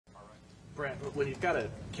Brent, when you've got a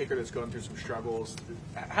kicker that's going through some struggles,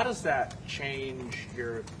 how does that change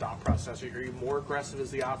your thought process? Are you more aggressive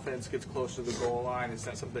as the offense gets closer to the goal line? Is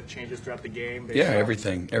that something that changes throughout the game? Yeah,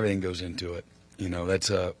 everything goes into it. You know, that's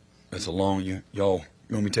a long. Y'all,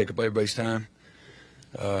 you want me to take up everybody's time?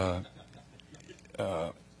 With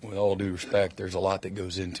all due respect, there's a lot that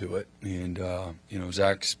goes into it, and you know,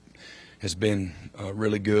 Zach has been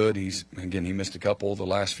really good. He missed a couple the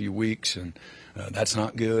last few weeks, and that's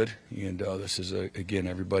not good. And this is again,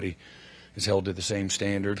 everybody is held to the same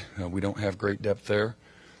standard. We don't have great depth there,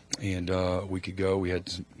 and a week ago we had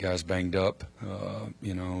some guys banged up,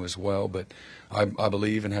 you know, as well. But I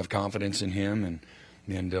believe and have confidence in him,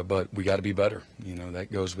 but we got to be better. You know,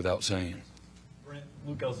 that goes without saying. Brent,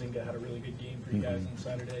 Luke Elzinga had a really good game for you guys on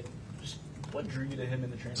Saturday. Just what drew you to him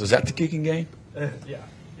in the transfer? So is that the kicking game? Yeah.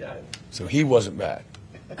 So he wasn't bad.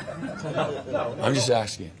 No, I'm just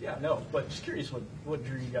asking. Yeah, no, but just curious what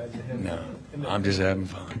drew you guys to him? No, I'm just having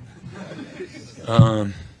fun.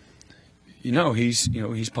 You know,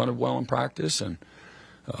 he's punted well in practice, and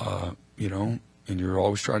you know, and you're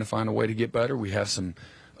always trying to find a way to get better. We have some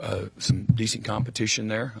decent competition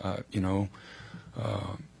there. You know,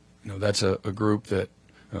 that's a group that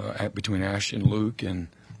between Ashton, Luke, and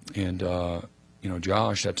you know,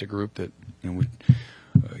 Josh. That's a group that, you know,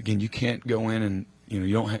 again, you can't go in and, you know,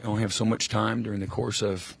 you don't have so much time during the course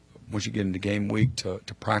of, once you get into game week, to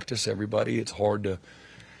practice everybody. It's hard to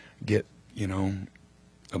get, you know,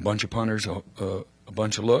 a bunch of punters, a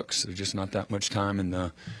bunch of looks. There's just not that much time in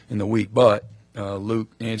the week. But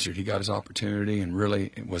Luke answered. He got his opportunity, and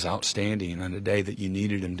really it was outstanding on a day that you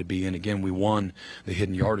needed him to be in. Again, we won the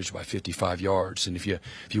hidden yardage by 55 yards. And if you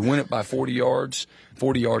win it by 40 yards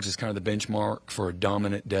is kind of the benchmark for a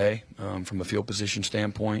dominant day from a field position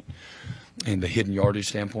standpoint, and the hidden yardage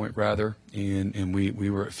standpoint, rather. And we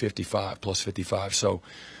were at 55, plus 55. So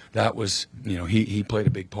that was, you know, he played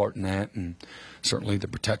a big part in that, and certainly the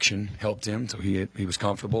protection helped him. So he was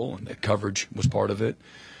comfortable, and the coverage was part of it.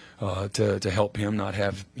 To help him not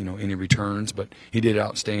have, you know, any returns, but he did an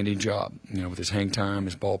outstanding job, you know, with his hang time,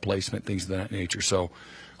 his ball placement, things of that nature. So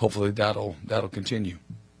hopefully that'll continue.